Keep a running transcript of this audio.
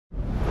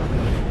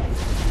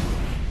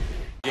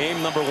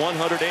game number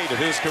 108 of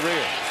his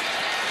career.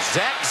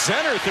 Zach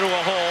Zenner through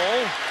a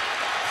hole.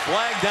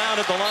 Flag down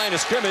at the line of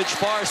scrimmage,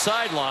 far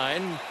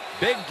sideline.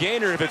 Big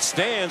gainer if it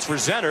stands for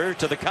Zenner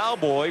to the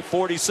Cowboy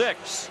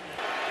 46.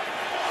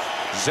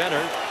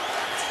 Zenner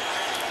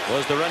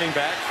was the running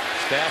back.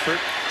 Stafford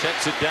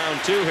checks it down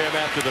to him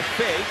after the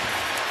fake.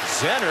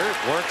 Zenner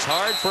works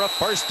hard for a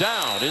first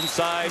down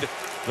inside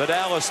the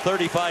Dallas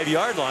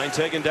 35-yard line,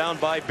 taken down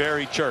by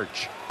Barry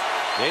Church.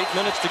 8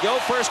 minutes to go,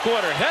 first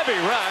quarter. Heavy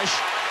rush.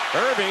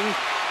 Irving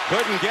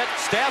couldn't get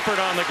Stafford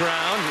on the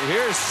ground.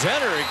 Here's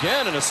Zenner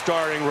again in a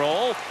starring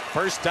role.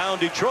 First down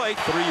Detroit,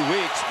 3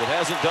 weeks, but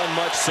hasn't done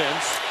much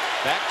since.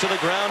 Back to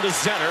the ground to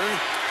Zenner.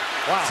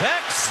 Wow.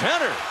 Zach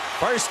Zenner,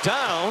 first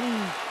down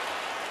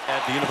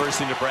at the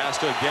University of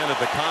Nebraska, again at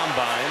the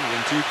Combine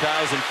in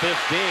 2015.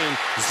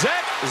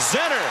 Zach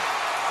Zenner,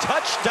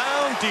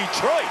 touchdown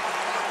Detroit.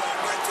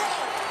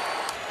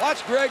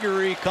 Watch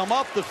Gregory come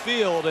up the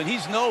field, and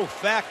he's no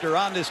factor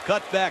on this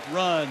cutback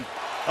run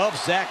of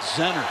Zach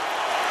Zenner.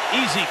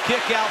 Easy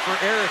kick out for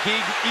Eric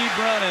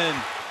Ebron, and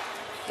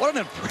what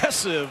an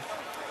impressive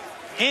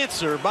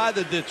answer by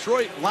the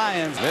Detroit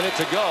Lions. Minute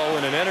to go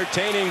in an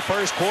entertaining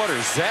first quarter.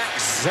 Zach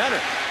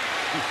Zenner.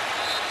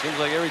 Seems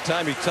like every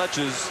time he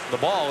touches the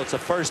ball, it's a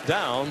first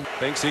down.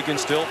 Thinks he can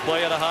still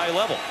play at a high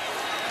level.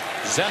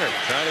 Zenner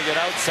trying to get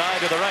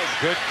outside to the right.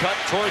 Good cut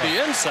toward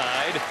the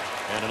inside.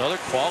 And another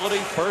quality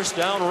first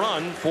down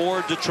run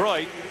for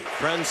Detroit.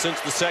 Friends since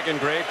the second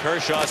grade.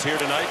 Kershaw's here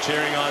tonight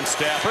cheering on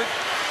Stafford.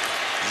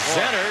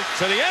 Zenner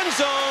to the end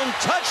zone.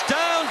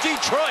 Touchdown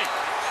Detroit.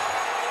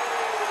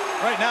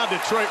 Right now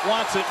Detroit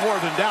wants it more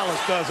than Dallas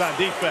does on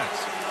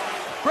defense.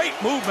 Great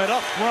movement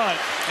up front,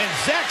 and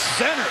Zach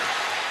Zenner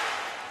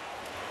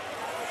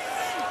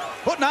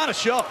putting on a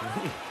show.